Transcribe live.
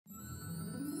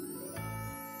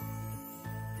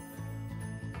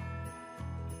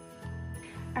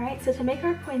Alright, so to make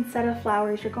our poinsettia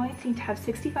flowers, you're going to need to have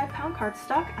 65-pound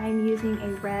cardstock. I'm using a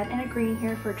red and a green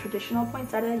here for a traditional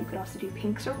poinsettia. You could also do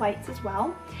pinks or whites as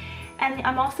well. And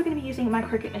I'm also going to be using my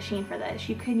Cricut machine for this.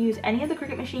 You can use any of the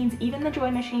Cricut machines, even the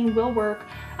Joy machine will work.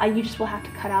 You just will have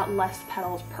to cut out less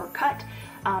petals per cut.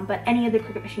 But any of the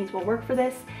Cricut machines will work for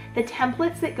this. The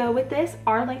templates that go with this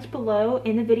are linked below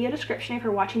in the video description if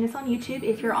you're watching this on YouTube.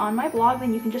 If you're on my blog,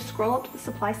 then you can just scroll up to the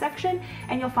supply section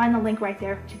and you'll find the link right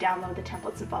there to download the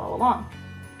templates and follow along.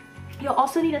 You'll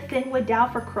also need a thin wood dowel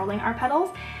for curling our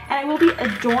petals, and I will be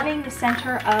adorning the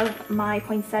center of my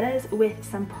poinsettias with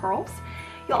some pearls.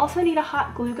 You'll also need a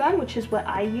hot glue gun, which is what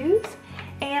I use.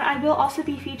 And I will also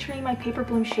be featuring my paper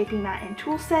bloom shaping mat and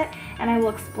tool set, and I will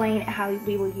explain how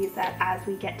we will use that as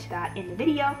we get to that in the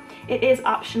video. It is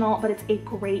optional, but it's a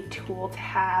great tool to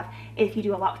have if you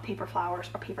do a lot with paper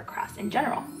flowers or paper crafts in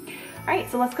general. All right,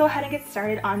 so let's go ahead and get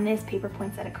started on this paper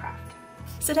poinsettia craft.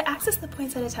 So to access the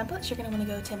poinsettia templates, you're going to want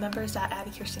to go to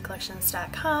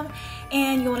members.abbikirstencollections.com,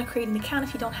 and you'll want to create an account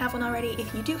if you don't have one already.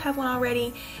 If you do have one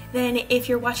already, then if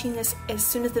you're watching this as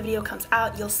soon as the video comes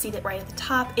out, you'll see it right at the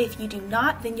top. If you do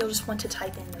not, then you'll just want to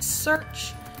type in the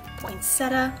search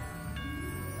poinsettia,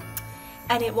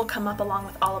 and it will come up along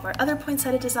with all of our other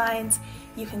poinsettia designs.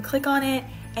 You can click on it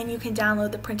and you can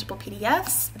download the printable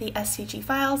PDFs, the SVG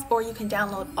files, or you can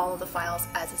download all of the files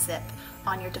as a zip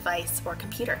on your device or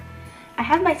computer. I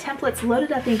have my templates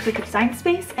loaded up in Cricut Design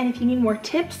Space, and if you need more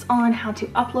tips on how to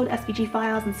upload SVG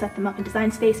files and set them up in Design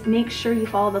Space, make sure you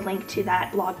follow the link to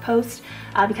that blog post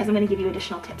because I'm going to give you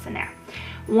additional tips in there.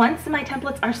 Once my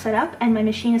templates are set up and my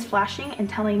machine is flashing and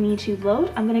telling me to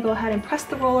load, I'm going to go ahead and press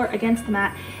the roller against the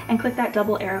mat and click that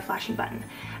double arrow flashing button.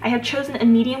 I have chosen a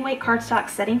medium weight cardstock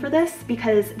setting for this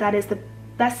because that is the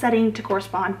best setting to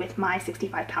correspond with my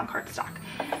 65-pound cardstock.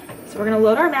 So we're going to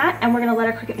load our mat and we're going to let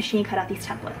our Cricut machine cut out these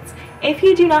templates. If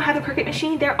you do not have a Cricut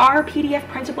machine, there are PDF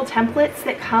printable templates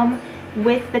that come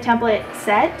with the template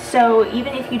set. So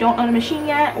even if you don't own a machine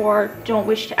yet or don't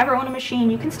wish to ever own a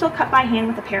machine, you can still cut by hand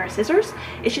with a pair of scissors.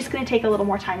 It's just going to take a little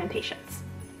more time and patience.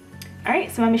 All right,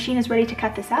 so my machine is ready to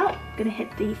cut this out. I'm going to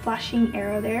hit the flashing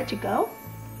arrow there to go.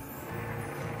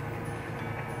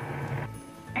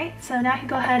 All right, so now I can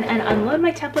go ahead and unload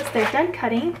my templates. They're done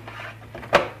cutting.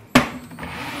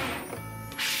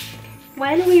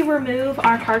 When we remove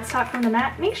our cardstock from the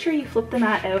mat, make sure you flip the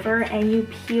mat over and you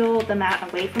peel the mat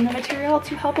away from the material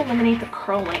to help eliminate the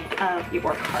curling of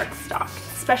your cardstock,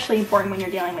 especially important when you're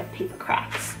dealing with paper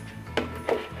crafts.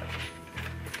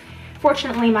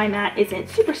 Fortunately, my mat isn't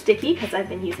super sticky because I've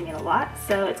been using it a lot,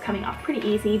 so it's coming off pretty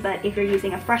easy, but if you're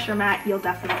using a fresher mat, you'll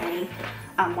definitely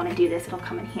want to do this. It'll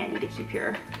come in handy to keep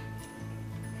your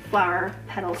flower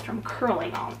petals from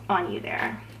curling on you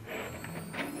there.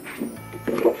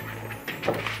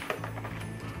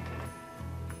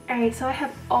 Alright, so I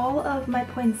have all of my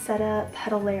poinsettia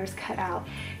petal layers cut out.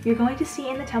 You're going to see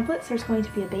in the templates there's going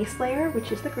to be a base layer,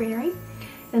 which is the greenery.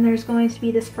 Then there's going to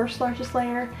be this first largest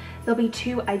layer. There'll be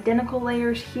two identical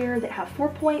layers here that have 4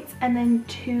 points, and then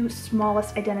two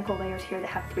smallest identical layers here that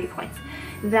have 3 points.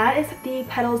 That is the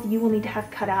petals you will need to have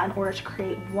cut out in order to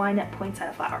create one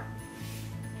poinsettia flower.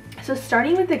 So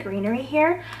starting with the greenery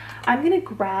here, I'm going to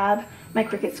grab my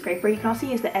Cricut scraper. You can also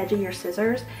use the edge of your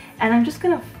scissors, and I'm just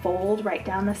going to fold right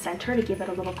down the center to give it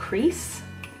a little crease.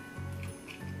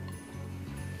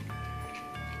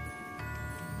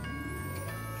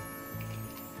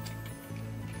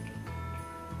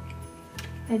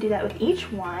 I'm going to do that with each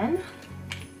one,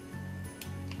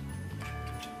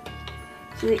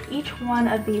 so that each one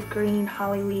of these green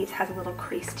holly leaves has a little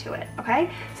crease to it,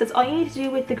 okay? So that's all you need to do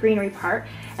with the greenery part.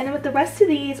 And then with the rest of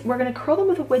these, we're going to curl them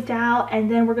with a wood dowel, and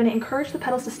then we're going to encourage the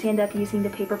petals to stand up using the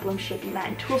paper bloom shaping mat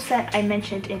and tool set I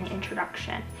mentioned in the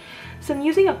introduction. So I'm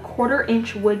using a 1/4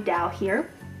 inch wood dowel here,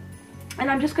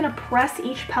 and I'm just going to press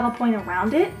each petal point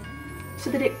around it so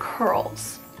that it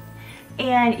curls.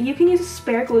 And you can use a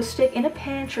spare glue stick in a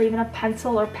pinch or even a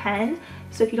pencil or pen.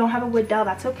 So if you don't have a wood dowel,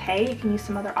 that's okay. You can use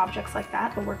some other objects like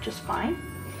that. They'll work just fine.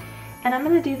 And I'm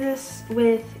going to do this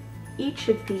with each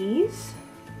of these.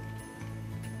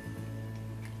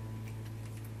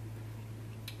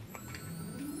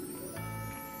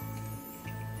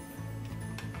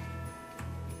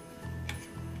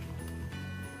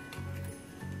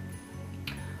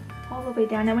 All the way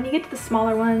down. Now when you get to the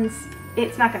smaller ones,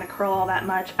 it's not going to curl all that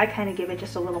much. I kind of give it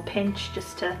just a little pinch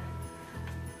just to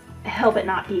help it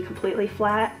not be completely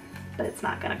flat, but it's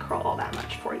not going to curl all that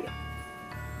much for you.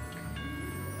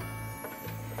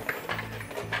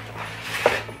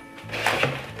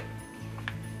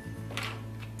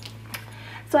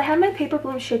 So I have my paper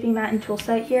bloom shaping mat and tool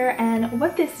set here, and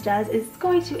what this does is it's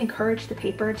going to encourage the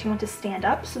paper to want to stand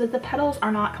up so that the petals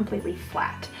are not completely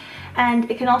flat.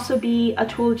 And it can also be a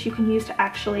tool that you can use to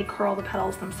actually curl the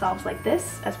petals themselves like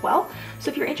this as well. So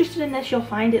if you're interested in this, you'll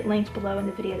find it linked below in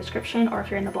the video description, or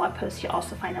if you're in the blog post, you'll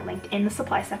also find it linked in the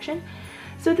supply section.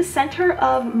 So the center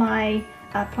of my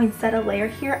poinsettia layer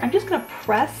here, I'm just going to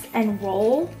press and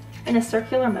roll in a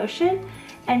circular motion,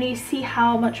 and you see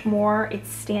how much more it's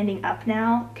standing up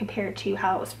now compared to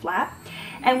how it was flat.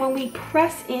 And when we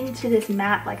press into this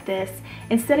mat like this,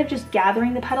 instead of just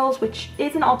gathering the petals, which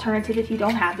is an alternative if you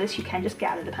don't have this, you can just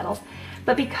gather the petals,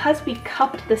 but because we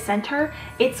cupped the center,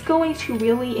 it's going to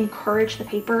really encourage the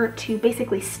paper to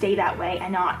basically stay that way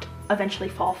and not eventually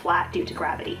fall flat due to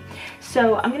gravity.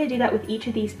 So I'm going to do that with each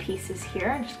of these pieces here,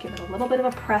 and just give it a little bit of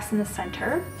a press in the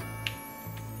center.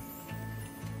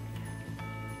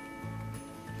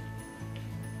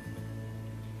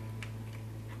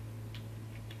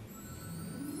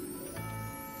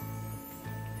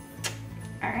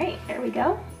 All right, there we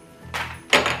go.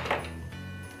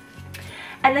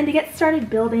 And then to get started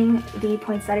building the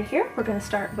poinsettia here, we're going to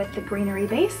start with the greenery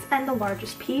base and the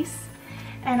largest piece.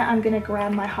 And I'm going to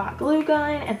grab my hot glue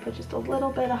gun and put just a little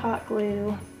bit of hot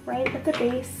glue right at the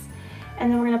base.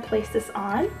 And then we're going to place this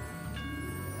on.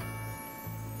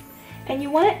 And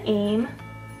you want to aim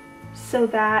so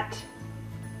that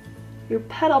your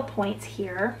petal points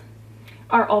here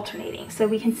are alternating. So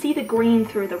we can see the green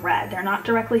through the red. They're not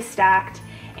directly stacked,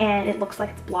 and it looks like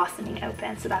it's blossoming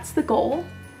open. So that's the goal.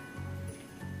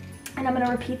 And I'm going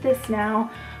to repeat this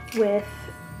now with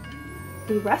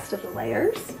the rest of the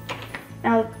layers.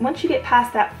 Now, once you get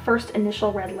past that first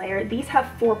initial red layer, these have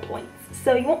 4 points.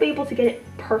 So you won't be able to get it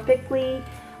perfectly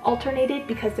alternated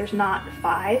because there's not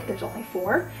 5, there's only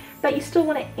 4. But you still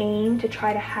want to aim to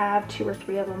try to have 2 or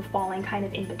 3 of them falling kind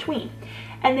of in between.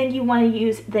 And then you want to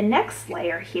use the next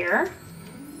layer here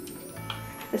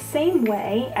the same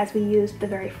way as we used the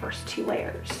very first 2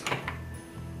 layers.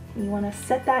 You want to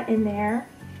set that in there,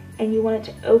 and you want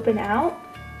it to open out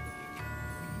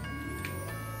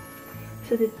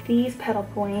so that these petal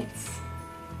points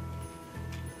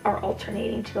are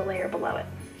alternating to the layer below it,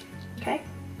 okay?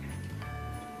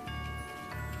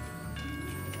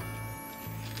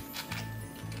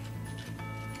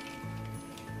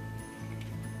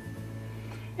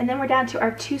 And then we're down to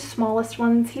our 2 smallest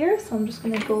ones here, so I'm just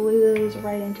going to glue those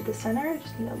right into the center.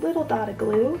 Just need a little dot of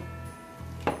glue.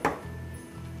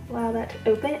 Allow that to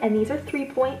open, and these are 3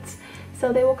 points,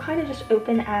 so they will kind of just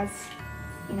open as,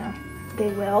 you know, they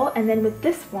will. And then with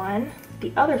this one,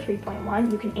 the other 3-point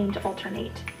one, you can aim to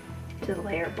alternate to the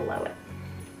layer below it.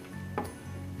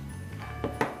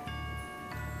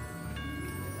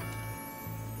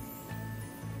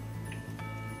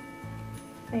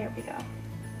 There we go.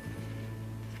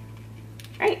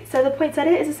 Alright, so the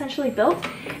poinsettia is essentially built,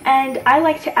 and I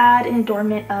like to add an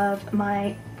adornment of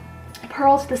my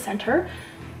pearls to the center.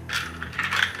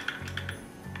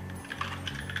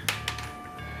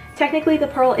 Technically the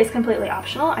pearl is completely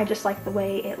optional, I just like the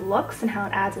way it looks and how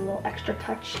it adds a little extra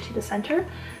touch to the center.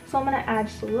 So I'm going to add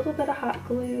just a little bit of hot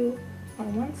glue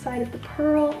on one side of the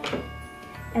pearl,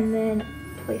 and then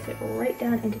place it right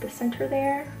down into the center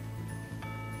there.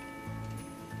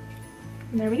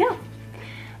 And there we go.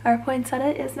 Our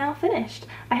poinsettia is now finished.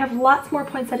 I have lots more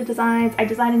poinsettia designs. I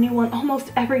design a new one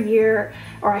almost every year,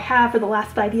 or I have for the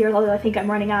last 5 years, although I think I'm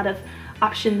running out of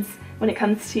options when it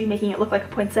comes to making it look like a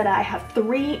poinsettia. I have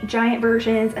 3 giant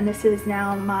versions, and this is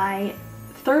now my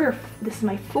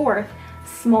my 4th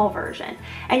small version.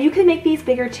 And you can make these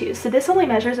bigger too. So this only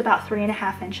measures about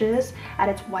 3.5 inches at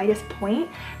its widest point,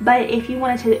 but if you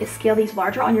wanted to scale these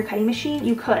larger on your cutting machine,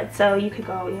 you could. So you could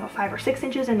go, you know, 5 or 6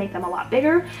 inches and make them a lot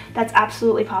bigger. That's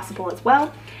absolutely possible as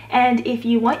well. And if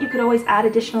you want, you could always add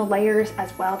additional layers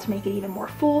as well to make it even more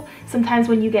full. Sometimes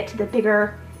when you get to the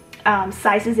bigger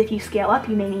sizes, if you scale up,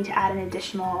 you may need to add an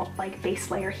additional like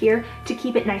base layer here to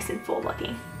keep it nice and full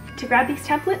looking. To grab these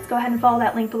templates, go ahead and follow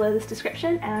that link below this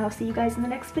description, and I'll see you guys in the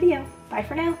next video. Bye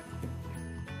for now.